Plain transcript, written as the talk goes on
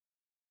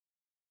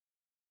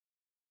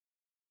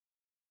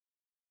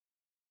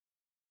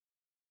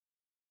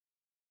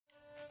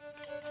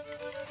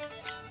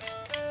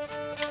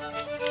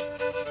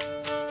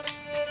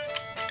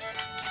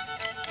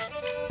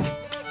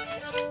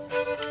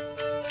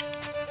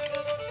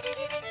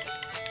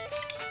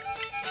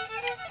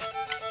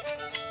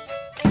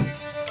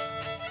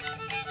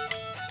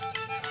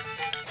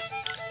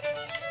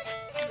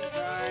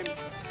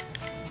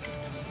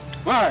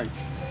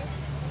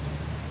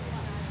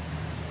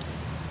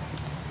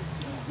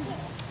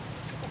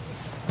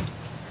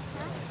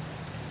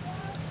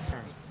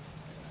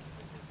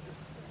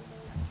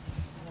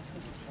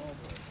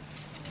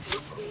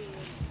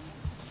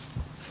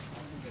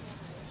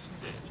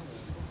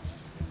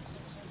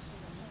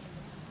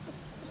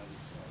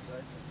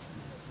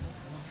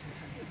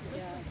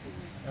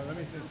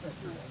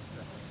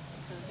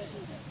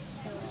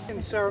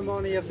The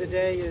ceremony of the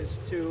day is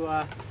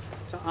to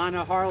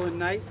honor Harlan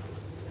Knight,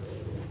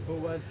 who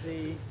was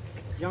the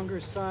younger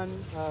son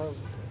of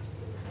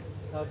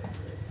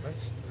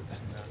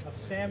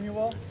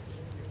Samuel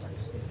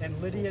and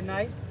Lydia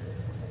Knight,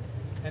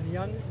 and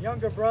the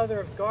younger brother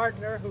of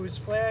Gardner, whose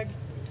flag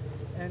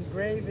and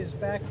grave is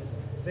back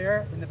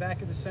there in the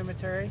back of the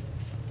cemetery.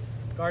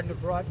 Gardner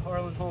brought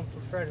Harlan home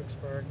from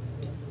Fredericksburg.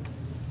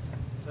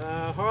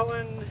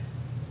 Harlan,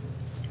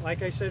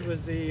 like I said,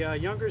 was the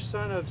younger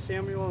son of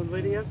Samuel and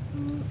Lydia.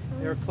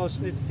 They were a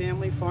close-knit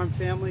family, farm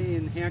family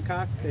in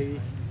Hancock. They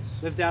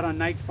lived out on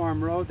Knight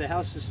Farm Road. The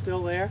house is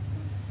still there.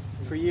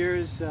 For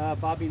years,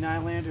 Bobby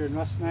Nylander and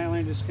Russ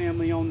Nylander's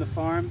family owned the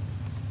farm,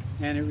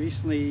 and it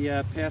recently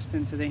passed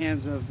into the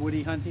hands of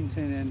Woody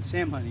Huntington and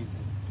Sam Huntington,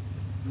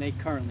 and they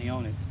currently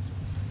own it.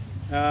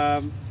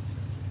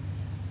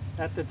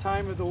 At the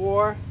time of the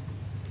war,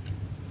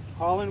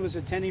 Harlan was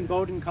attending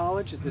Bowdoin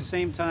College at the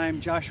same time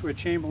Joshua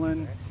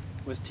Chamberlain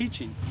was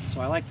teaching.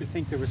 So I like to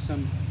think there was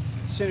some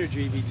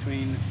synergy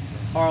between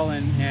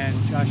Harlan and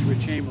Joshua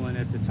Chamberlain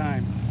at the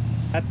time.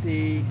 At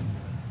the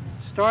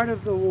start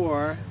of the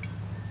war,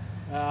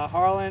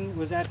 Harlan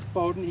was at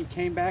Bowdoin. He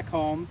came back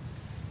home.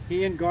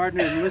 He and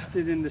Gardner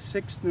enlisted in the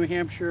 6th New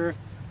Hampshire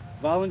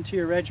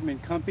Volunteer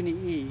Regiment, Company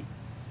E.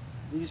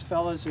 These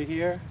fellows are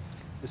here,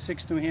 the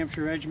 6th New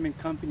Hampshire Regiment,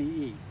 Company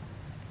E.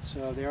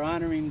 So they're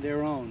honoring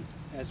their own,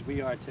 as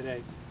we are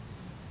today.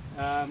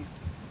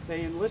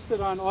 They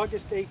enlisted on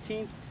August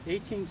 18th,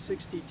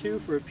 1862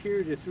 for a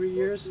period of 3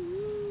 years.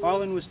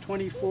 Harlan was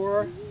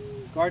 24,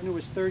 Gardner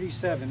was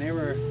 37. They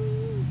were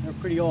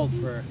pretty old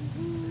for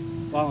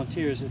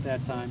volunteers at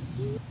that time.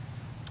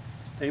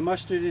 They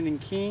mustered in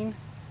Keene,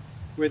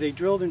 where they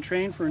drilled and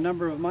trained for a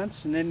number of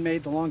months, and then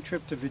made the long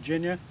trip to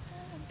Virginia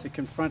to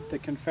confront the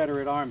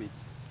Confederate Army.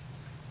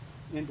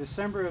 In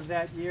December of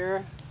that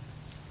year,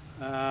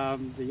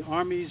 the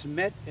armies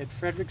met at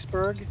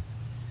Fredericksburg.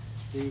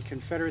 The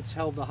Confederates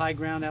held the high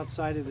ground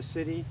outside of the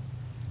city.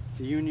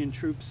 The Union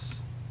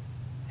troops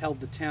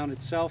held the town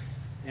itself,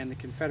 and the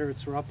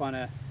Confederates were up on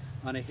a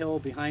hill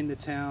behind the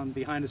town,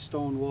 behind a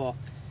stone wall.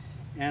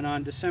 And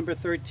on December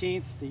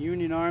 13th, the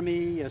Union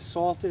Army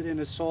assaulted and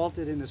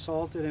assaulted and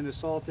assaulted and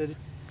assaulted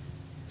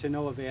to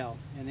no avail.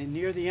 And then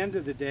near the end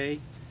of the day,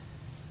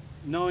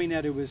 knowing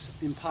that it was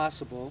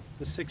impossible,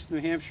 the 6th New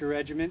Hampshire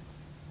Regiment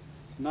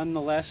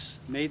nonetheless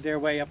made their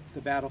way up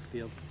the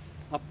battlefield,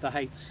 up the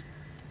heights.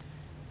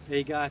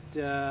 They got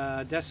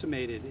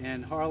decimated,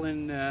 and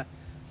Harlan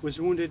was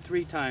wounded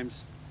 3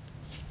 times.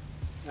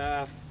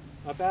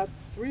 About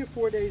 3 or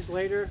 4 days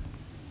later,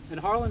 and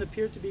Harlan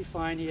appeared to be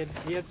fine. He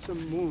had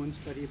some wounds,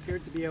 but he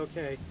appeared to be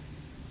okay.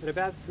 But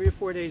about 3 or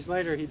 4 days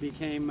later, he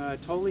became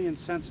totally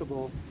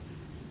insensible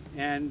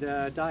and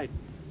died.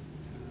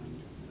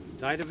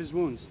 Died of his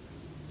wounds.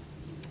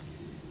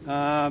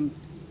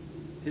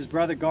 His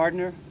brother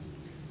Gardner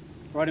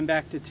brought him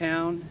back to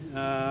town.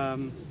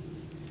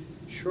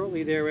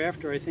 Shortly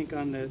thereafter, I think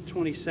on the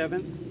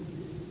 27th,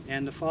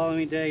 and the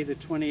following day, the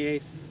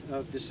 28th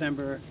of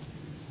December,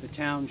 the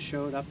town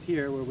showed up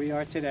here where we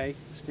are today,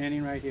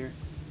 standing right here,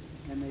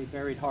 and they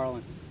buried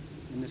Harlan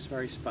in this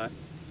very spot.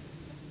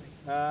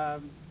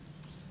 We're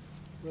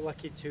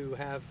lucky to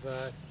have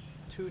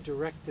 2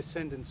 direct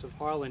descendants of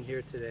Harlan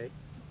here today.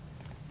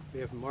 We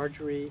have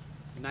Marjorie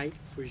Knight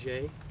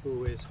Fouget,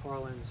 who is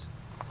Harlan's,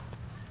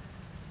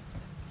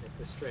 get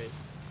this straight,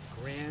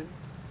 grand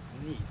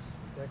niece.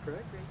 Is that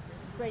correct?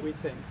 Great. We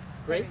think.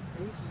 Great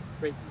niece?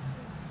 Great niece.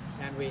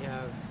 And we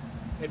have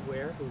Ed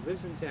Ware, who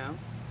lives in town.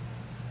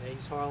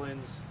 He's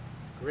Harlan's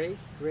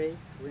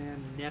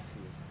great-great-grand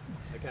nephew.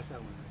 I got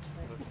that one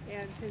right. Okay.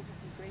 And his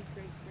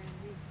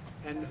great-great-grand-niece.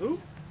 And who?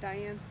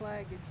 Diane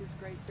Flagg is his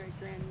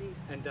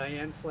great-great-grand-niece. And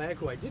Diane Flagg,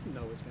 who I didn't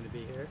know was going to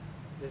be here,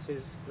 is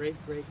his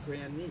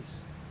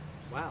great-great-grand-niece.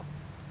 Wow.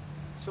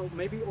 So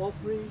maybe all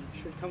 3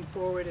 should come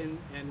forward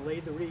and lay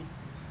the wreath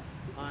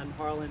on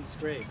Harlan's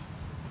grave.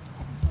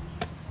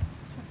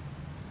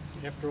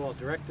 After all,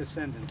 direct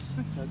descendants.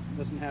 That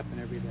doesn't happen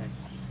every day.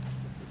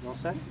 You all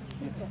set?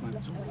 Yeah, come on.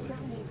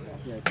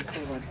 Yeah, just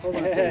hold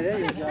on. There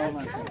you go. Hold on.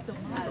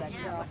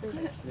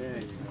 There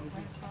you go.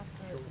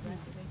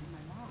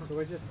 So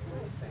we're just,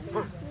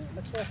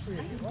 let's all 3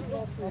 of you.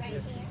 All 3 of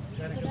you.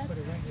 Then I can put a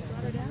ring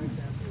down.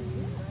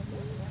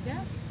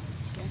 Yeah.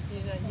 You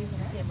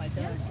can see my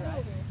dog,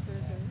 right?